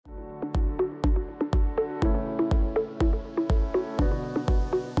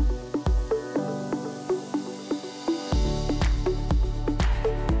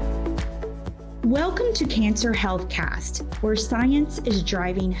Welcome to Cancer HealthCast, where science is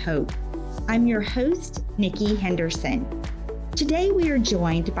driving hope. I'm your host, Nikki Henderson. Today we are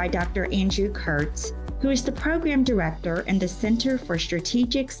joined by Dr. Andrew Kurtz, who is the Program Director in the Center for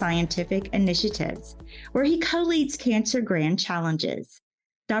Strategic Scientific Initiatives, where he co-leads Cancer Grand Challenges.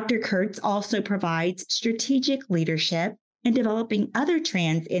 Dr. Kurtz also provides strategic leadership in developing other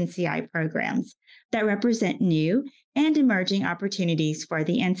trans NCI programs that represent new and emerging opportunities for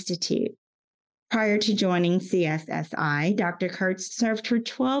the Institute. Prior to joining CSSI, Dr. Kurtz served for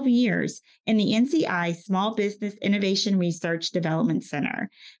 12 years in the NCI Small Business Innovation Research Development Center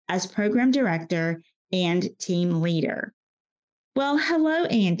as Program Director and Team Leader. Well, hello,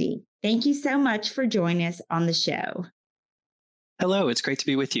 Andy. Thank you so much for joining us on the show. Hello, it's great to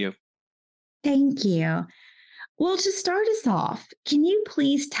be with you. Thank you. Well, to start us off, can you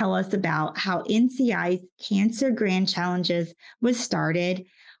please tell us about how NCI's Cancer Grand Challenges was started?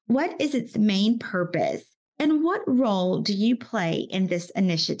 What is its main purpose, and what role do you play in this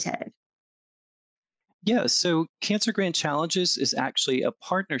initiative? Yeah, so Cancer Grand Challenges is actually a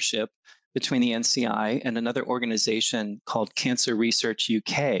partnership between the NCI and another organization called Cancer Research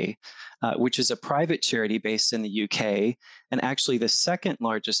UK, which is a private charity based in the UK and actually the second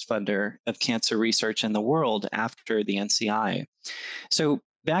largest funder of cancer research in the world after the NCI. So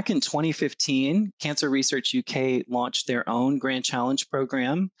back in 2015, Cancer Research UK launched their own Grand Challenge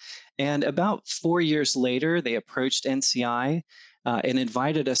program. And about 4 years later, they approached NCI and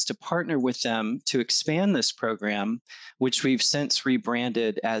invited us to partner with them to expand this program, which we've since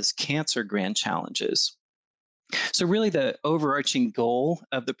rebranded as Cancer Grand Challenges. So really the overarching goal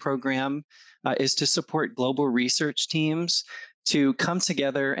of the program is to support global research teams to come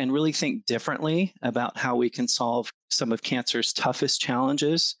together and really think differently about how we can solve some of cancer's toughest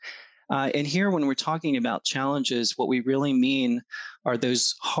challenges. And here, when we're talking about challenges, what we really mean are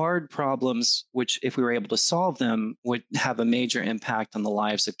those hard problems, which if we were able to solve them, would have a major impact on the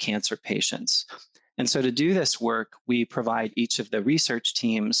lives of cancer patients. And so to do this work, we provide each of the research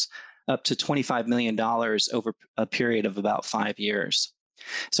teams up to $25 million over a period of about 5 years.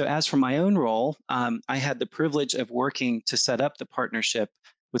 So as for my own role, I had the privilege of working to set up the partnership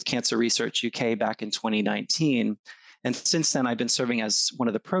with Cancer Research UK back in 2019. And since then, I've been serving as one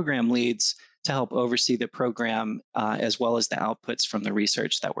of the program leads to help oversee the program as well as the outputs from the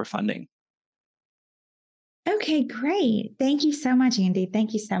research that we're funding. Okay, great. Thank you so much, Andy.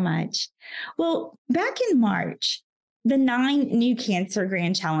 Thank you so much. Well, back in March, the 9 new Cancer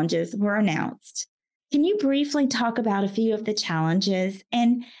Grand Challenges were announced. Can you briefly talk about a few of the challenges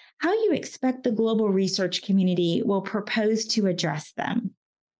and how you expect the global research community will propose to address them?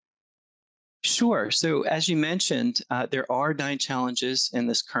 Sure. So as you mentioned, there are 9 challenges in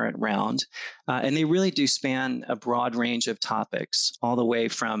this current round, and they really do span a broad range of topics, all the way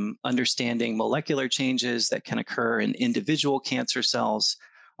from understanding molecular changes that can occur in individual cancer cells,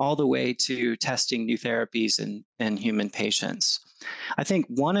 all the way to testing new therapies in human patients. I think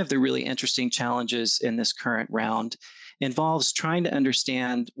one of the really interesting challenges in this current round involves trying to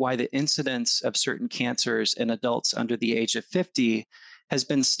understand why the incidence of certain cancers in adults under the age of 50 has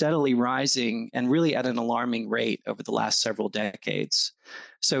been steadily rising and really at an alarming rate over the last several decades.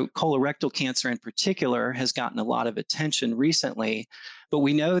 So colorectal cancer in particular has gotten a lot of attention recently, but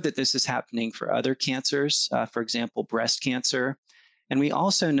we know that this is happening for other cancers, for example, breast cancer. And we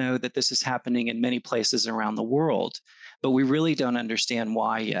also know that this is happening in many places around the world, but we really don't understand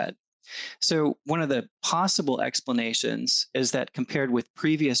why yet. So one of the possible explanations is that compared with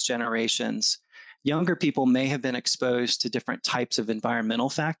previous generations, younger people may have been exposed to different types of environmental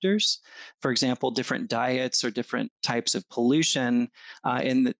factors, for example, different diets or different types of pollution,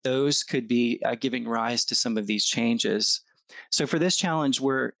 and that those could be giving rise to some of these changes. So for this challenge,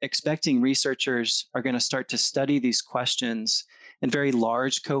 we're expecting researchers are going to start to study these questions in very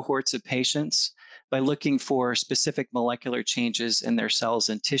large cohorts of patients by looking for specific molecular changes in their cells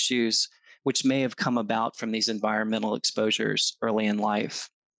and tissues, which may have come about from these environmental exposures early in life.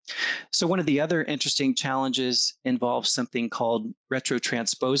 So one of the other interesting challenges involves something called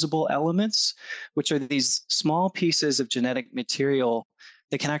retrotransposable elements, which are these small pieces of genetic material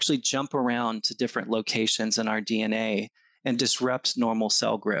that can actually jump around to different locations in our DNA and disrupt normal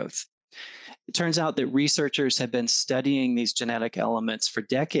cell growth. It turns out that researchers have been studying these genetic elements for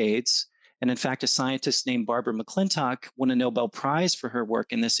decades. And in fact, a scientist named Barbara McClintock won a Nobel Prize for her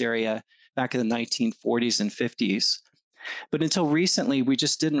work in this area back in the 1940s and 50s. But until recently, we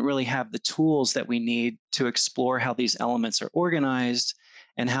just didn't really have the tools that we need to explore how these elements are organized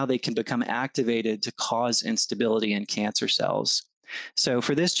and how they can become activated to cause instability in cancer cells. So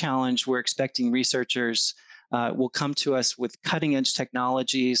for this challenge, we're expecting researchers will come to us with cutting edge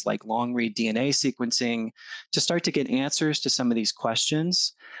technologies like long read DNA sequencing to start to get answers to some of these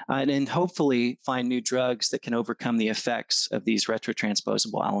questions and then hopefully find new drugs that can overcome the effects of these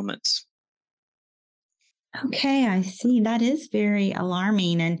retrotransposable elements. Okay, I see. That is very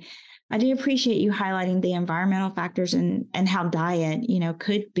alarming. And I do appreciate you highlighting the environmental factors and how diet,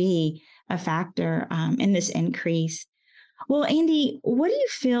 could be a factor in this increase. Well, Andy, what do you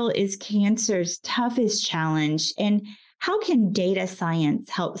feel is cancer's toughest challenge and how can data science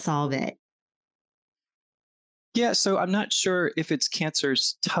help solve it? Yeah, so I'm not sure if it's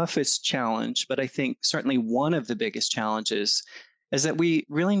cancer's toughest challenge, but I think certainly one of the biggest challenges is that we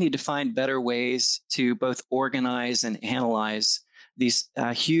really need to find better ways to both organize and analyze these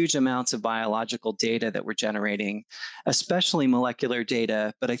huge amounts of biological data that we're generating, especially molecular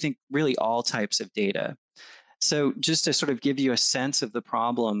data, but I think really all types of data. So, just to sort of give you a sense of the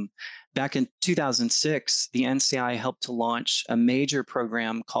problem, back in 2006, the NCI helped to launch a major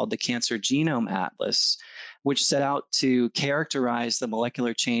program called the Cancer Genome Atlas, which set out to characterize the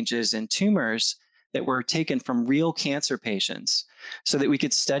molecular changes in tumors that were taken from real cancer patients so that we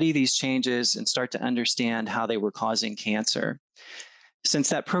could study these changes and start to understand how they were causing cancer. Since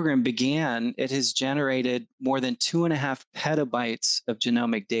that program began, it has generated more than 2.5 petabytes of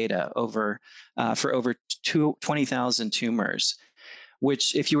genomic data for over 20,000 tumors,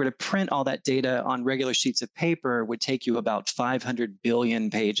 which, if you were to print all that data on regular sheets of paper, would take you about 500 billion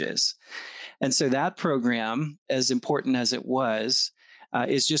pages. And so that program, as important as it was,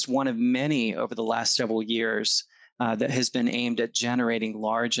 is just one of many over the last several years that has been aimed at generating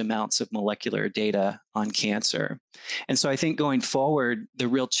large amounts of molecular data on cancer. And so I think going forward, the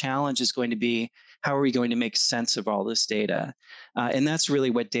real challenge is going to be how are we going to make sense of all this data? And that's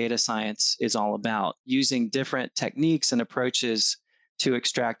really what data science is all about, using different techniques and approaches to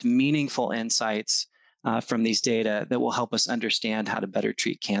extract meaningful insights from these data that will help us understand how to better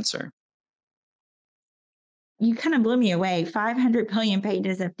treat cancer. You kind of blew me away. 500 billion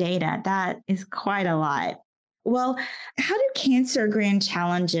pages of data. That is quite a lot. Well, how do cancer grand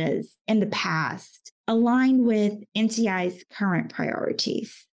challenges in the past align with NCI's current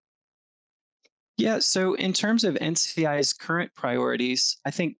priorities? Yeah, so in terms of NCI's current priorities,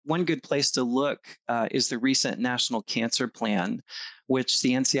 I think one good place to look is the recent National Cancer Plan, which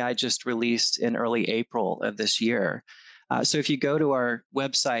the NCI just released in early April of this year. So if you go to our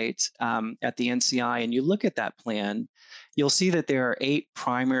website at the NCI and you look at that plan, you'll see that there are 8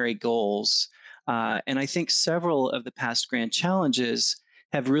 primary goals. And I think several of the past grand challenges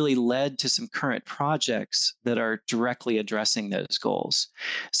have really led to some current projects that are directly addressing those goals.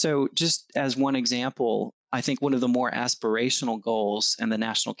 So, just as one example, I think one of the more aspirational goals in the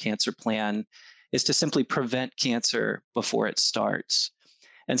National Cancer Plan is to simply prevent cancer before it starts.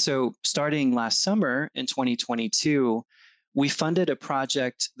 And so, starting last summer in 2022, we funded a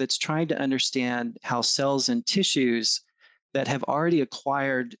project that's trying to understand how cells and tissues that have already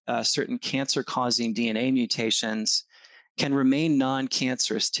acquired certain cancer causing DNA mutations can remain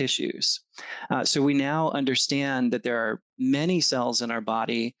non-cancerous tissues. So we now understand that there are many cells in our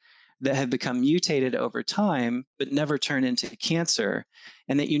body that have become mutated over time, but never turn into cancer,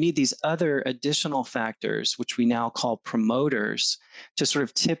 and that you need these other additional factors, which we now call promoters, to sort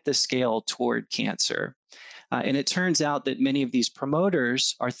of tip the scale toward cancer. And it turns out that many of these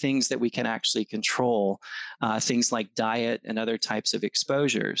promoters are things that we can actually control, things like diet and other types of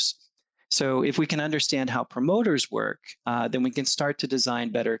exposures. So, if we can understand how promoters work, then we can start to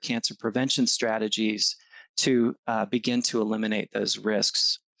design better cancer prevention strategies to begin to eliminate those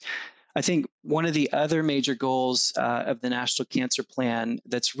risks. I think one of the other major goals of the National Cancer Plan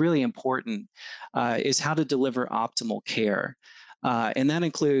that's really important is how to deliver optimal care. And that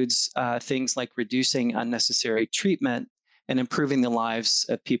includes things like reducing unnecessary treatment and improving the lives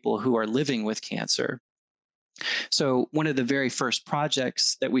of people who are living with cancer. So, one of the very first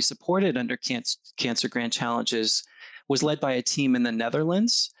projects that we supported under Cancer Grand Challenges was led by a team in the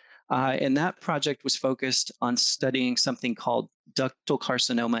Netherlands. And that project was focused on studying something called ductal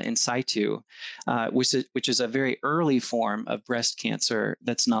carcinoma in situ, which is a very early form of breast cancer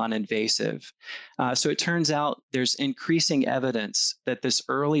that's non-invasive. So it turns out there's increasing evidence that this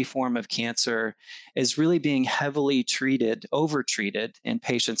early form of cancer is really being heavily treated, overtreated in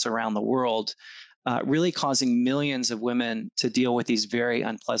patients around the world, really causing millions of women to deal with these very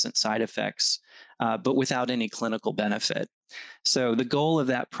unpleasant side effects, but without any clinical benefit. So the goal of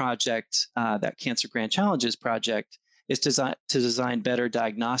that project, that Cancer Grand Challenges project, is to design better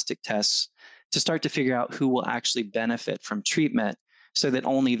diagnostic tests to start to figure out who will actually benefit from treatment so that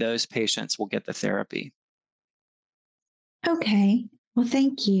only those patients will get the therapy. Okay. Well,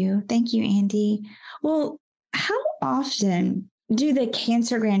 thank you. Thank you, Andy. Well, How often do the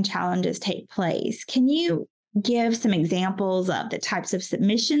Cancer Grand Challenges take place? Can you give some examples of the types of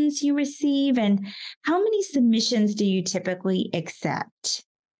submissions you receive and how many submissions do you typically accept?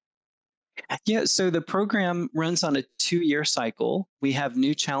 Yeah, so the program runs on a 2-year cycle. We have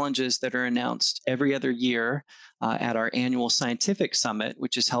new challenges that are announced every other year at our annual scientific summit,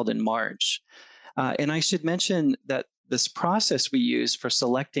 which is held in March. And I should mention that this process we use for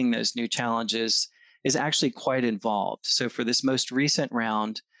selecting those new challenges is actually quite involved. So for this most recent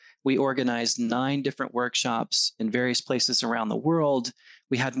round, we organized 9 different workshops in various places around the world.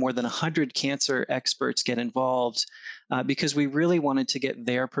 We had more than 100 cancer experts get involved because we really wanted to get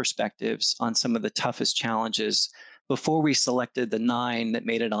their perspectives on some of the toughest challenges before we selected the 9 that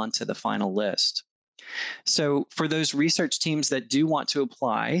made it onto the final list. So, for those research teams that do want to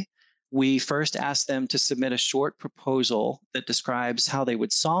apply, we first ask them to submit a short proposal that describes how they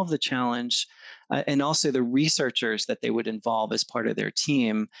would solve the challenge and also the researchers that they would involve as part of their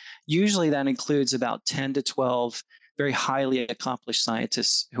team. Usually, that includes about 10 to 12 very highly accomplished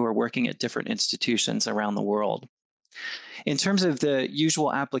scientists who are working at different institutions around the world. In terms of the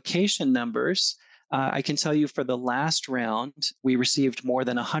usual application numbers, I can tell you for the last round, we received more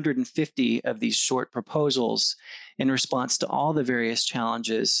than 150 of these short proposals in response to all the various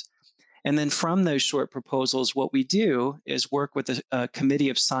challenges. And then from those short proposals, what we do is work with a committee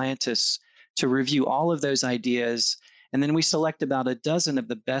of scientists to review all of those ideas. And then we select about a dozen of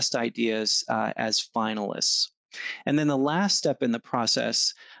the best ideas as finalists. And then the last step in the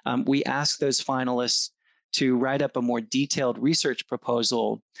process, we ask those finalists to write up a more detailed research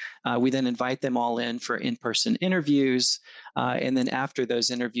proposal. We then invite them all in for in-person interviews. And then after those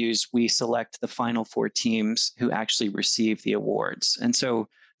interviews, we select the final 4 teams who actually receive the awards. And so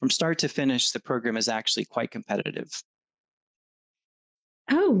from start to finish, the program is actually quite competitive.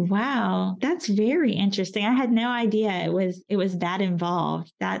 Oh, wow. That's very interesting. I had no idea it was that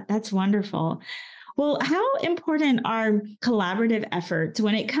involved. That's wonderful. Well, how important are collaborative efforts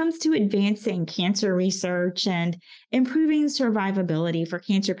when it comes to advancing cancer research and improving survivability for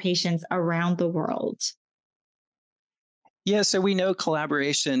cancer patients around the world? Yeah, so we know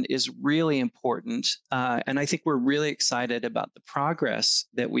collaboration is really important. And I think we're really excited about the progress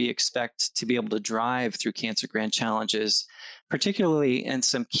that we expect to be able to drive through Cancer Grand Challenges, particularly in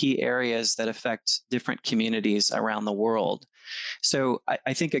some key areas that affect different communities around the world. So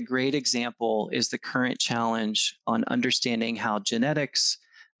I think a great example is the current challenge on understanding how genetics,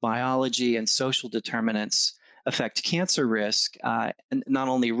 biology, and social determinants affect cancer risk, and not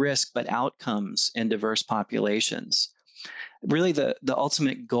only risk, but outcomes in diverse populations. Really, the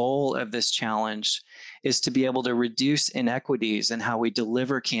ultimate goal of this challenge is to be able to reduce inequities in how we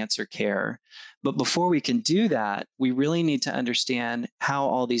deliver cancer care. But before we can do that, we really need to understand how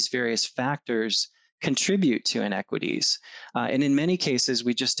all these various factors contribute to inequities. And in many cases,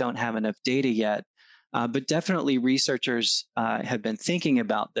 we just don't have enough data yet. But definitely, researchers have been thinking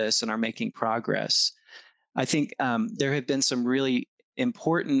about this and are making progress. I think there have been some really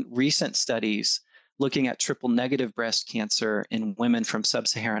important recent studies looking at triple negative breast cancer in women from sub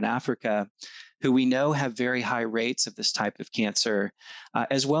Saharan Africa, who we know have very high rates of this type of cancer,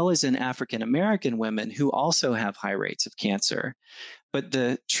 as well as in African American women who also have high rates of cancer. But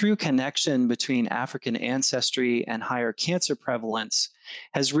the true connection between African ancestry and higher cancer prevalence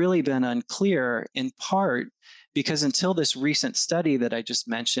has really been unclear, in part because until this recent study that I just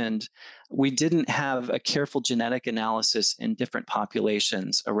mentioned, we didn't have a careful genetic analysis in different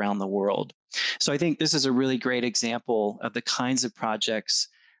populations around the world. So I think this is a really great example of the kinds of projects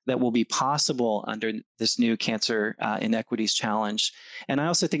that will be possible under this new Cancer Inequities Challenge. And I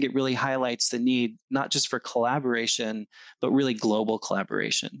also think it really highlights the need not just for collaboration, but really global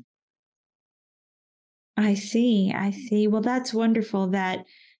collaboration. I see. I see. Well, that's wonderful that,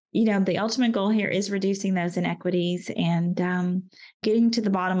 the ultimate goal here is reducing those inequities and getting to the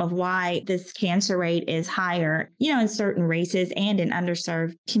bottom of why this cancer rate is higher, in certain races and in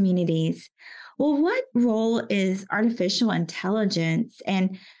underserved communities. Well, what role is artificial intelligence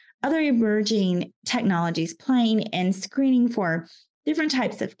and other emerging technologies playing in screening for different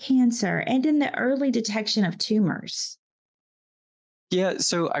types of cancer and in the early detection of tumors? Yeah,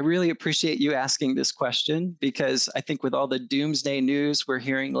 so I really appreciate you asking this question because I think with all the doomsday news we're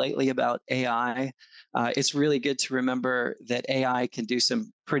hearing lately about AI, it's really good to remember that AI can do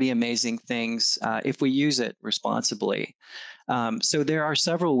some pretty amazing things if we use it responsibly. So there are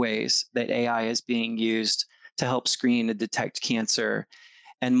several ways that AI is being used to help screen and detect cancer.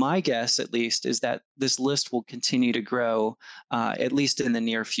 And my guess, at least, is that this list will continue to grow, at least in the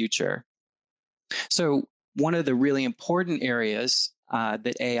near future. So one of the really important areas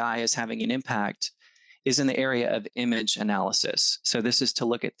that AI is having an impact is in the area of image analysis. So this is to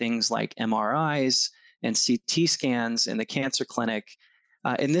look at things like MRIs and CT scans in the cancer clinic.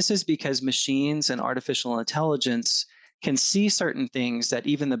 And this is because machines and artificial intelligence can see certain things that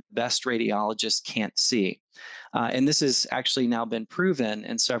even the best radiologists can't see. And this has actually now been proven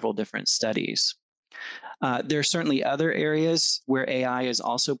in several different studies. There are certainly other areas where AI is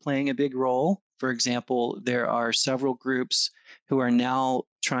also playing a big role. For example, there are several groups who are now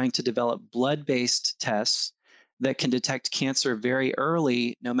trying to develop blood-based tests that can detect cancer very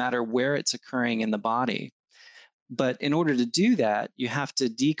early, no matter where it's occurring in the body. But in order to do that, you have to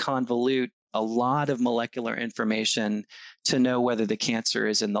deconvolute a lot of molecular information to know whether the cancer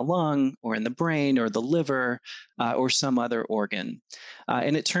is in the lung or in the brain or the liver or some other organ.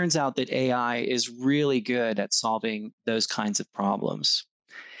 And it turns out that AI is really good at solving those kinds of problems.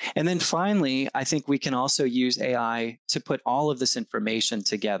 And then finally, I think we can also use AI to put all of this information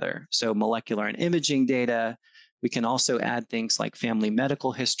together. So molecular and imaging data. We can also add things like family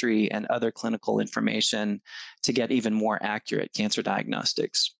medical history and other clinical information to get even more accurate cancer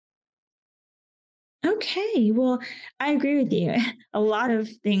diagnostics. Okay, well, I agree with you. A lot of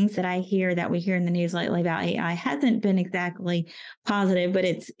things that I hear that we hear in the news lately about AI hasn't been exactly positive, but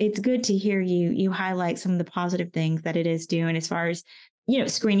it's good to hear you highlight some of the positive things that it is doing as far as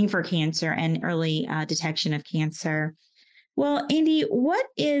screening for cancer and early detection of cancer. Well, Andy, what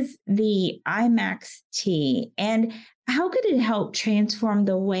is the IMAX-T and how could it help transform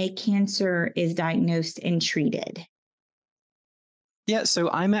the way cancer is diagnosed and treated? Yeah, so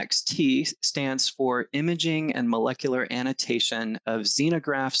IMAX-T stands for Imaging and Molecular Annotation of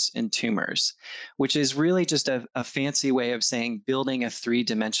Xenografts in Tumors, which is really just a fancy way of saying building a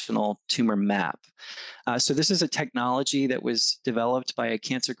three-dimensional tumor map. So this is a technology that was developed by a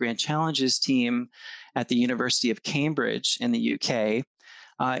Cancer Grand Challenges team at the University of Cambridge in the UK.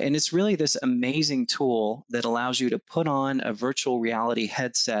 And it's really this amazing tool that allows you to put on a virtual reality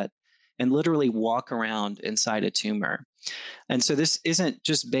headset and literally walk around inside a tumor. And so this isn't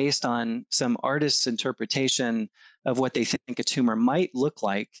just based on some artist's interpretation of what they think a tumor might look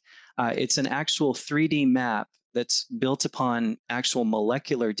like. It's an actual 3D map that's built upon actual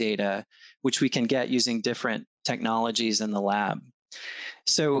molecular data, which we can get using different technologies in the lab.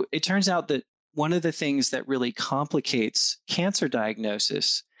 So it turns out that one of the things that really complicates cancer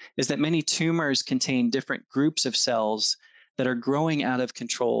diagnosis is that many tumors contain different groups of cells that are growing out of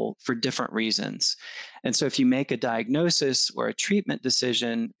control for different reasons. And so if you make a diagnosis or a treatment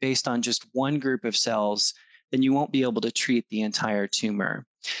decision based on just one group of cells, then you won't be able to treat the entire tumor.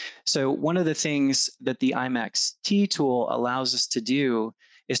 So one of the things that the IMAX-T tool allows us to do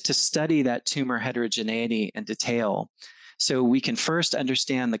is to study that tumor heterogeneity in detail. So we can first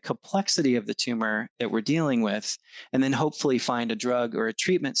understand the complexity of the tumor that we're dealing with, and then hopefully find a drug or a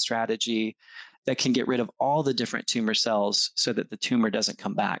treatment strategy that can get rid of all the different tumor cells so that the tumor doesn't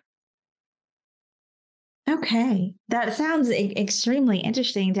come back. Okay, that sounds extremely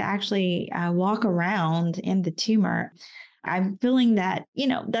interesting to actually walk around in the tumor. I'm feeling that,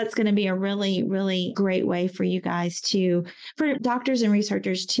 that's going to be a really, really great way for you guys for doctors and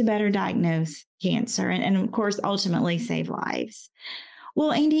researchers to better diagnose cancer and of course, ultimately save lives.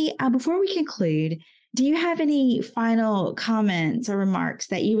 Well, Andy, before we conclude, do you have any final comments or remarks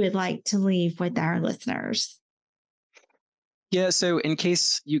that you would like to leave with our listeners? Yeah, so in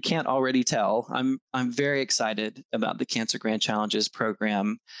case you can't already tell, I'm very excited about the Cancer Grand Challenges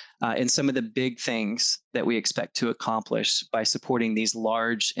program and some of the big things that we expect to accomplish by supporting these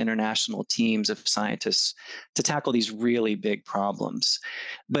large international teams of scientists to tackle these really big problems.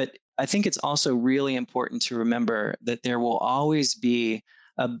 But I think it's also really important to remember that there will always be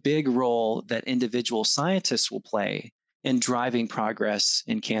a big role that individual scientists will play in driving progress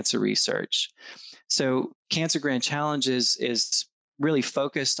in cancer research. So Cancer Grand Challenges is really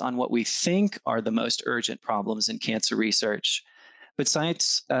focused on what we think are the most urgent problems in cancer research. But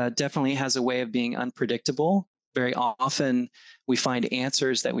science definitely has a way of being unpredictable. Very often we find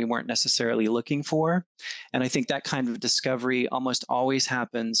answers that we weren't necessarily looking for. And I think that kind of discovery almost always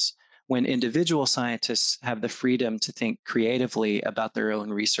happens when individual scientists have the freedom to think creatively about their own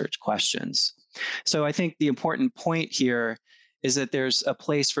research questions. So I think the important point here is that there's a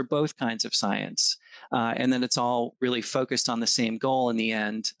place for both kinds of science, and that it's all really focused on the same goal in the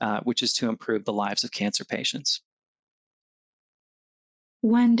end, which is to improve the lives of cancer patients.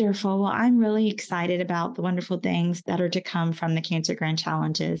 Wonderful. Well, I'm really excited about the wonderful things that are to come from the Cancer Grand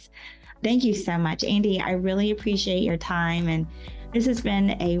Challenges. Thank you so much, Andy. I really appreciate your time, and this has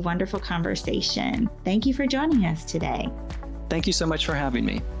been a wonderful conversation. Thank you for joining us today. Thank you so much for having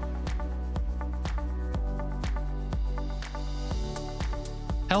me.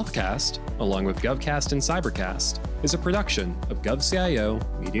 HealthCast, along with GovCast and CyberCast, is a production of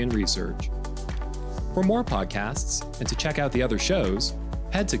GovCIO Media and Research. For more podcasts and to check out the other shows,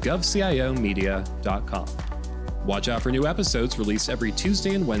 head to govciomedia.com. Watch out for new episodes released every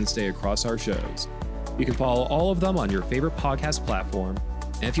Tuesday and Wednesday across our shows. You can follow all of them on your favorite podcast platform.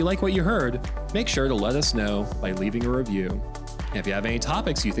 And if you like what you heard, make sure to let us know by leaving a review. And if you have any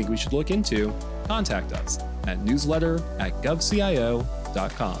topics you think we should look into, contact us at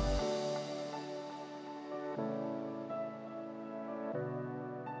newsletter@govcio.com.